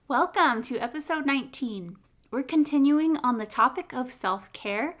Welcome to episode 19. We're continuing on the topic of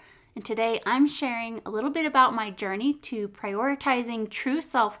self-care, and today I'm sharing a little bit about my journey to prioritizing true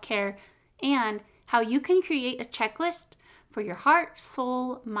self-care and how you can create a checklist for your heart,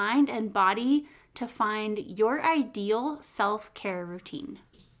 soul, mind, and body to find your ideal self-care routine.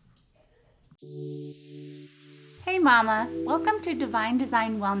 Hey mama, welcome to Divine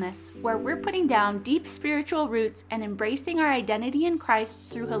Design Wellness, where we're putting down deep spiritual roots and embracing our identity in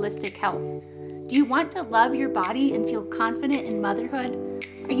Christ through holistic health. Do you want to love your body and feel confident in motherhood?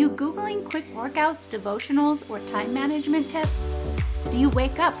 Are you Googling quick workouts, devotionals, or time management tips? Do you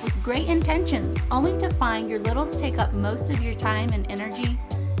wake up with great intentions only to find your littles take up most of your time and energy?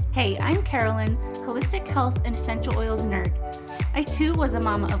 Hey, I'm Carolyn, holistic health and essential oils nerd. I too was a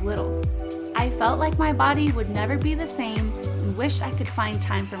mama of littles. I felt like my body would never be the same and wished I could find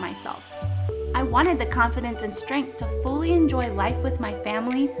time for myself. I wanted the confidence and strength to fully enjoy life with my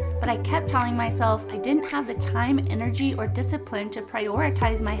family, but I kept telling myself I didn't have the time, energy, or discipline to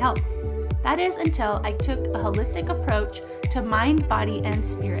prioritize my health. That is until I took a holistic approach to mind, body, and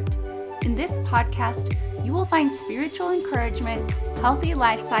spirit. In this podcast, you will find spiritual encouragement, healthy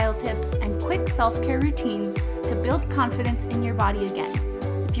lifestyle tips, and quick self-care routines to build confidence in your body again.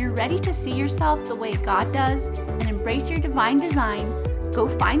 If you're ready to see yourself the way God does and embrace your divine design, go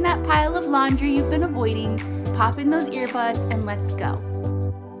find that pile of laundry you've been avoiding, pop in those earbuds, and let's go.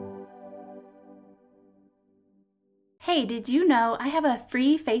 Hey, did you know I have a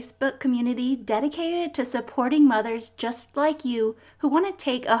free Facebook community dedicated to supporting mothers just like you who want to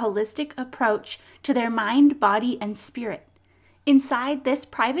take a holistic approach to their mind, body, and spirit? Inside this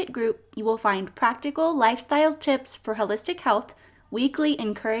private group, you will find practical lifestyle tips for holistic health, weekly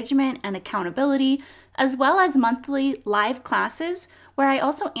encouragement and accountability, as well as monthly live classes where I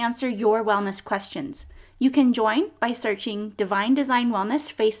also answer your wellness questions. You can join by searching Divine Design Wellness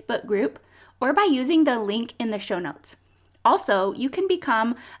Facebook group or by using the link in the show notes. Also, you can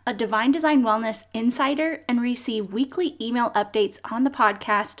become a Divine Design Wellness insider and receive weekly email updates on the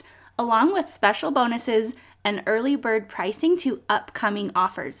podcast, along with special bonuses and early bird pricing to upcoming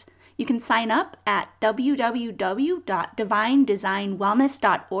offers. You can sign up at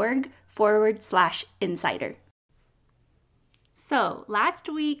www.divinedesignwellness.org/insider. So, last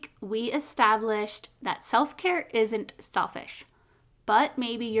week we established that self-care isn't selfish, but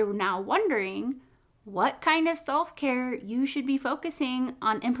maybe you're now wondering what kind of self-care you should be focusing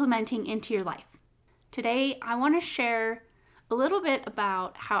on implementing into your life. Today, I want to share a little bit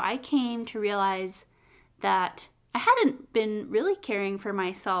about how I came to realize that I hadn't been really caring for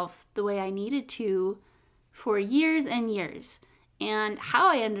myself the way I needed to for years and years, and how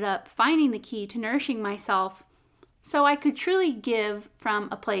I ended up finding the key to nourishing myself so I could truly give from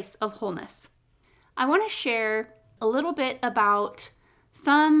a place of wholeness. I want to share a little bit about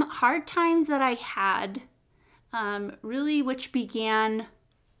some hard times that I had, really which began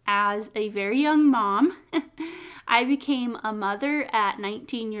as a very young mom. I became a mother at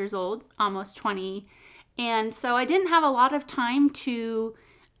 19 years old, almost 20, and so I didn't have a lot of time to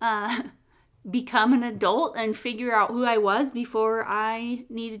become an adult and figure out who I was before I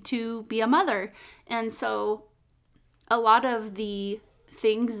needed to be a mother. And so a lot of the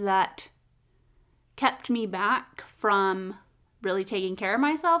things that kept me back from really taking care of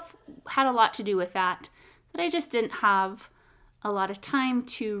myself had a lot to do with that I just didn't have a lot of time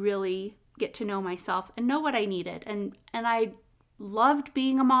to really get to know myself and know what I needed. And I loved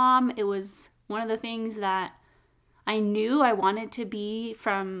being a mom. It was one of the things that I knew I wanted to be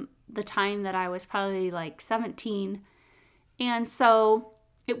from the time that I was probably like 17. And so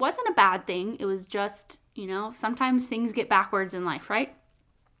it wasn't a bad thing. It was just, sometimes things get backwards in life, right?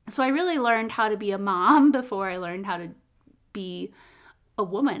 So I really learned how to be a mom before I learned how to be a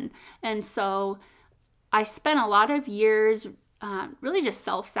woman. And so I spent a lot of years really just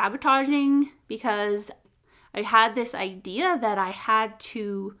self-sabotaging because I had this idea that I had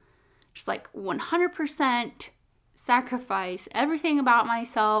to just like 100% sacrifice everything about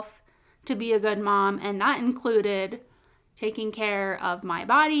myself to be a good mom. And that included taking care of my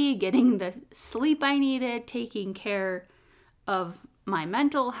body, getting the sleep I needed, taking care of my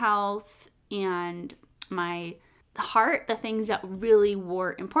mental health and my heart, the things that really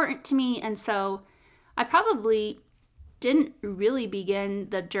were important to me. And so I probably didn't really begin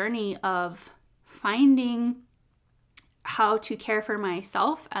the journey of finding how to care for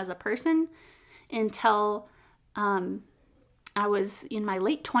myself as a person until I was in my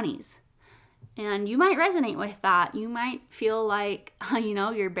late 20s. And you might resonate with that. You might feel like,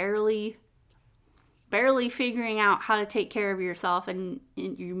 you're barely figuring out how to take care of yourself, and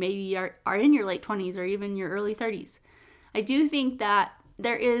you maybe are in your late 20s or even your early 30s. I do think that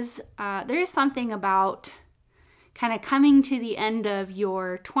there is something about kind of coming to the end of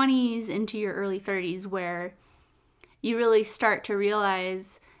your 20s into your early 30s where you really start to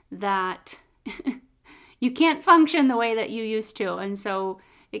realize that you can't function the way that you used to. And so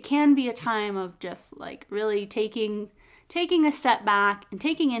it can be a time of just like really taking a step back and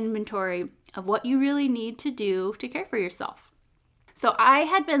taking inventory of what you really need to do to care for yourself. So I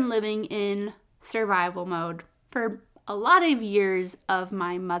had been living in survival mode for a lot of years of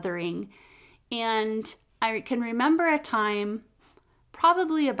my mothering. And I can remember a time,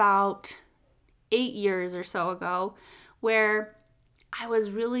 probably about 8 years or so ago, where I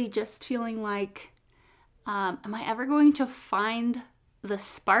was really just feeling like, am I ever going to find the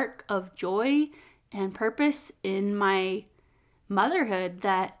spark of joy and purpose in my motherhood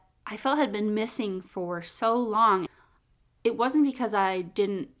that I felt had been missing for so long? It wasn't because I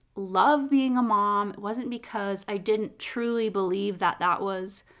didn't love being a mom. It wasn't because I didn't truly believe that that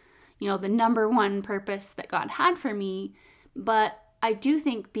was, the number one purpose that God had for me. But I do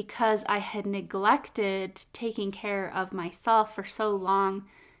think because I had neglected taking care of myself for so long,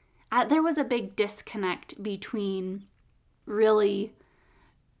 there was a big disconnect between really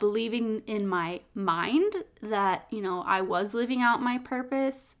believing in my mind that, I was living out my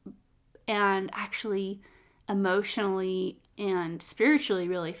purpose and actually emotionally and spiritually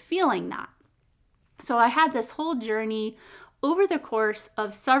really feeling that. So I had this whole journey over the course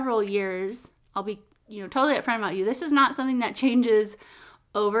of several years. I'll be, totally upfront about you. This is not something that changes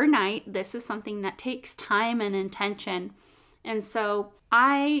overnight. This is something that takes time and intention. And so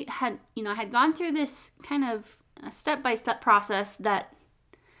I had gone through this kind of a step-by-step process that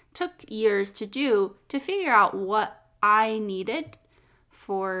took years to do to figure out what I needed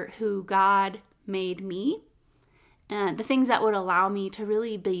for who God made me and the things that would allow me to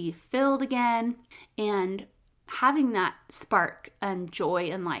really be filled again and having that spark and joy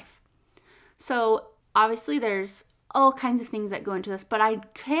in life. So obviously there's all kinds of things that go into this, but I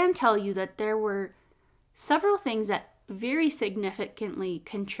can tell you that there were several things that very significantly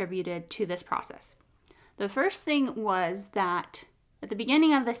contributed to this process. The first thing was that at the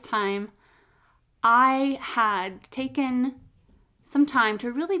beginning of this time, I had taken some time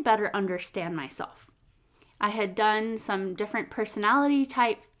to really better understand myself. I had done some different personality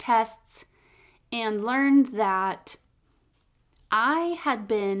type tests and learned that I had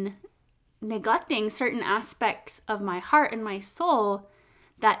been neglecting certain aspects of my heart and my soul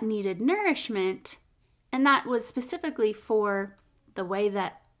that needed nourishment, and that was specifically for the way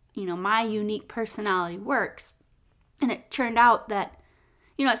that, my unique personality works. And it turned out that,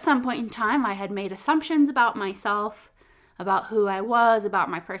 at some point in time, I had made assumptions about myself, about who I was, about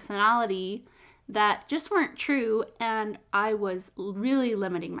my personality, that just weren't true, and I was really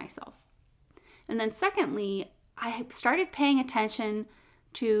limiting myself. And then secondly, I started paying attention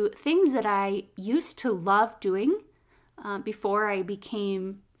to things that I used to love doing before I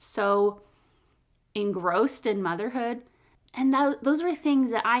became so engrossed in motherhood. And those were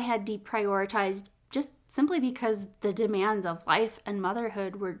things that I had deprioritized just simply because the demands of life and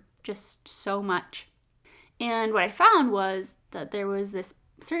motherhood were just so much. And what I found was that there was this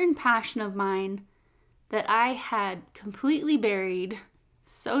certain passion of mine that I had completely buried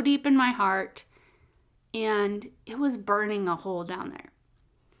so deep in my heart, and it was burning a hole down there.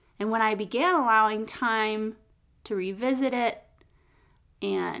 And when I began allowing time to revisit it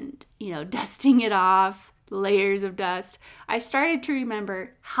and, dusting it off, layers of dust, I started to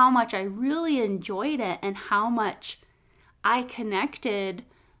remember how much I really enjoyed it and how much I connected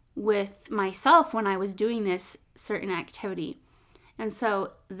with myself when I was doing this certain activity. And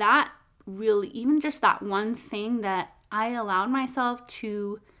so that really, even just that one thing that I allowed myself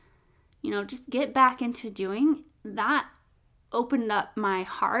to, just get back into doing, that opened up my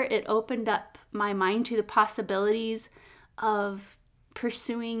heart. It opened up my mind to the possibilities of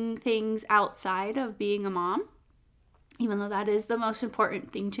pursuing things outside of being a mom. Even though that is the most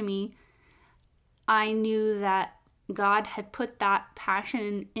important thing to me, I knew that God had put that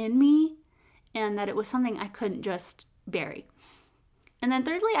passion in me and that it was something I couldn't just bury. And then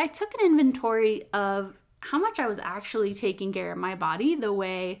thirdly, I took an inventory of how much I was actually taking care of my body the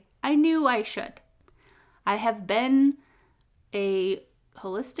way I knew I should. I have been a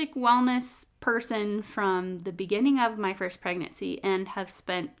holistic wellness person from the beginning of my first pregnancy and have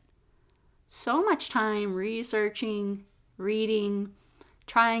spent so much time researching, reading,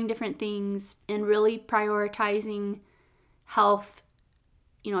 trying different things, and really prioritizing health,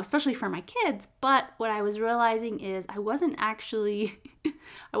 especially for my kids. But what I was realizing is I wasn't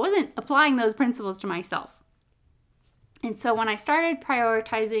applying those principles to myself. And so when I started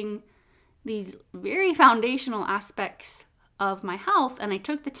prioritizing these very foundational aspects of my health, and I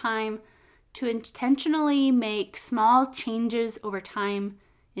took the time to intentionally make small changes over time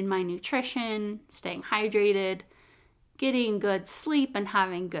in my nutrition, staying hydrated, getting good sleep and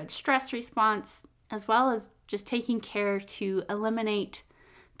having good stress response, as well as just taking care to eliminate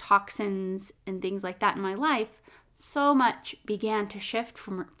toxins and things like that in my life, so much began to shift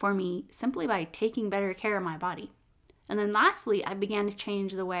for me simply by taking better care of my body. And then lastly, I began to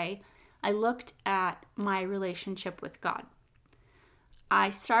change the way I looked at my relationship with God. I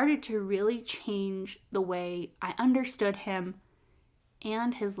started to really change the way I understood Him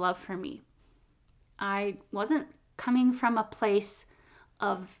and His love for me. I wasn't coming from a place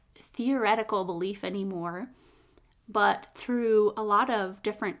of theoretical belief anymore, but through a lot of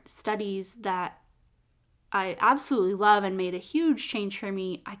different studies that I absolutely love and made a huge change for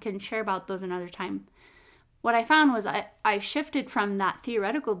me. I can share about those another time. What I found was I shifted from that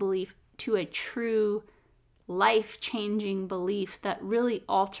theoretical belief to a true life-changing belief that really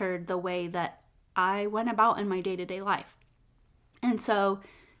altered the way that I went about in my day-to-day life. And so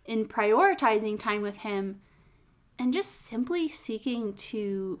in prioritizing time with Him and just simply seeking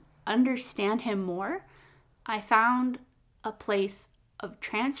to understand Him more, I found a place of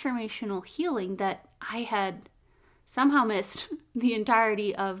transformational healing that I had somehow missed the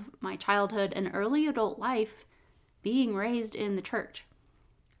entirety of my childhood and early adult life being raised in the church.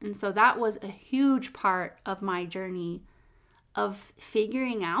 And so that was a huge part of my journey of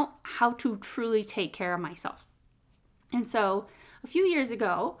figuring out how to truly take care of myself. And so a few years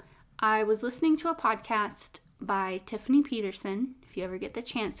ago, I was listening to a podcast by Tiffany Peterson. If you ever get the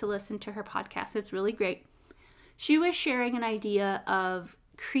chance to listen to her podcast, it's really great. She was sharing an idea of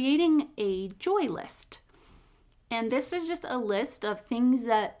creating a joy list. And this is just a list of things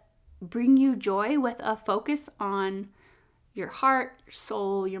that bring you joy with a focus on your heart, your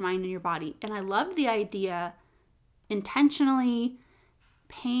soul, your mind, and your body. And I loved the idea intentionally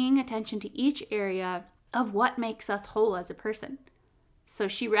paying attention to each area of what makes us whole as a person. So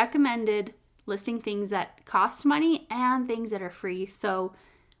she recommended listing things that cost money and things that are free. So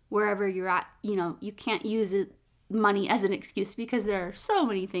wherever you're at, you can't use money as an excuse because there are so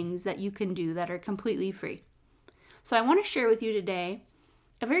many things that you can do that are completely free. So I want to share with you today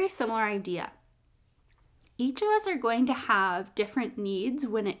a very similar idea. Each of us are going to have different needs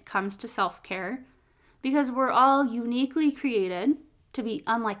when it comes to self-care because we're all uniquely created to be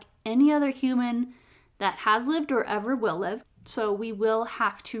unlike any other human that has lived or ever will live. So we will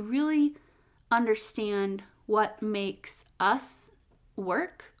have to really understand what makes us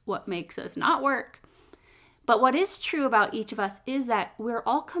work, what makes us not work. But what is true about each of us is that we're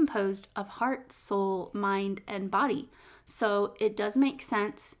all composed of heart, soul, mind, and body. So it does make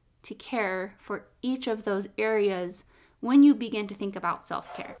sense to care for each of those areas when you begin to think about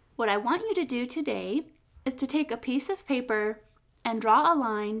self-care. What I want you to do today is to take a piece of paper and draw a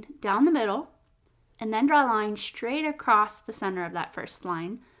line down the middle, and then draw a line straight across the center of that first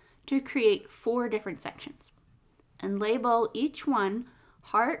line to create 4 different sections. And label each one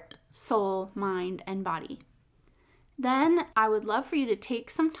heart, soul, mind, and body. Then I would love for you to take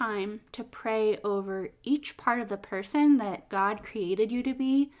some time to pray over each part of the person that God created you to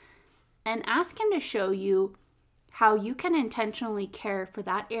be and ask Him to show you how you can intentionally care for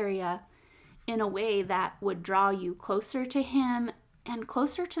that area in a way that would draw you closer to Him and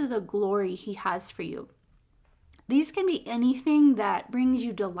closer to the glory He has for you. These can be anything that brings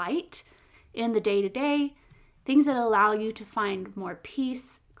you delight in the day-to-day, things that allow you to find more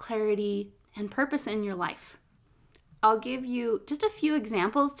peace, clarity, and purpose in your life. I'll give you just a few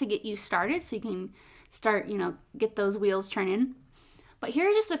examples to get you started so you can start, get those wheels turning. But here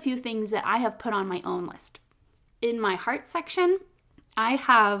are just a few things that I have put on my own list. In my heart section, I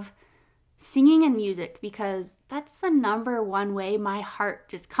have singing and music because that's the number one way my heart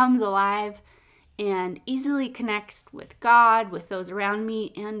just comes alive and easily connects with God, with those around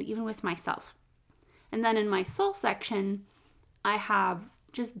me, and even with myself. And then in my soul section, I have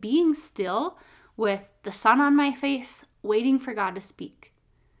just being still with the sun on my face, waiting for God to speak.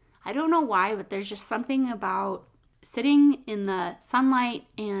 I don't know why, but there's just something about sitting in the sunlight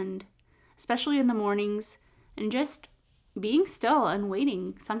and especially in the mornings and just being still and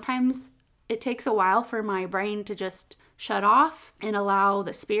waiting. Sometimes it takes a while for my brain to just shut off and allow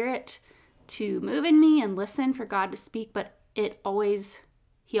the Spirit to move in me and listen for God to speak, but He always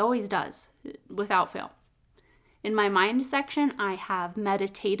does without fail. In my mind section, I have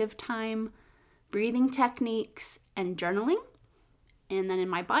meditative time, breathing techniques, and journaling. And then in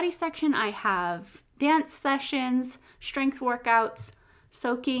my body section, I have dance sessions, strength workouts,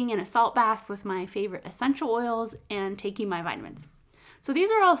 soaking in a salt bath with my favorite essential oils, and taking my vitamins. So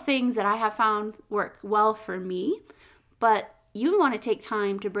these are all things that I have found work well for me, but you want to take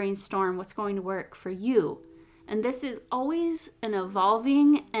time to brainstorm what's going to work for you. And this is always an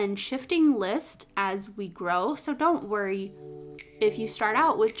evolving and shifting list as we grow. So don't worry if you start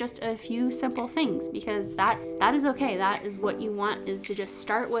out with just a few simple things, because that is okay. That is what you want, is to just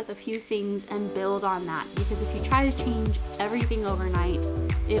start with a few things and build on that. Because if you try to change everything overnight,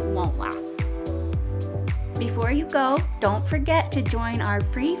 it won't last. Before you go, don't forget to join our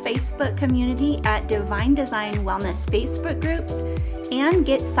free Facebook community at Divine Design Wellness Facebook groups and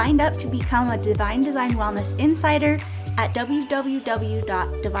get signed up to become a Divine Design Wellness Insider at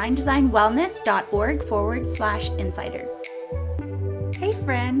www.divinedesignwellness.org/insider. Hey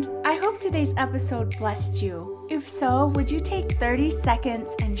friend, I hope today's episode blessed you. If so, would you take 30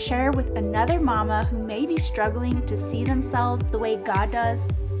 seconds and share with another mama who may be struggling to see themselves the way God does?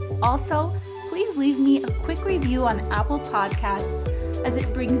 Also, please leave me a quick review on Apple Podcasts, as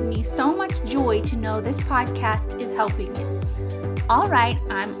it brings me so much joy to know this podcast is helping you. All right,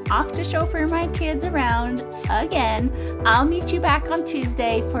 I'm off to chauffeur my kids around again. I'll meet you back on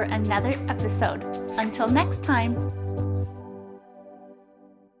Tuesday for another episode. Until next time.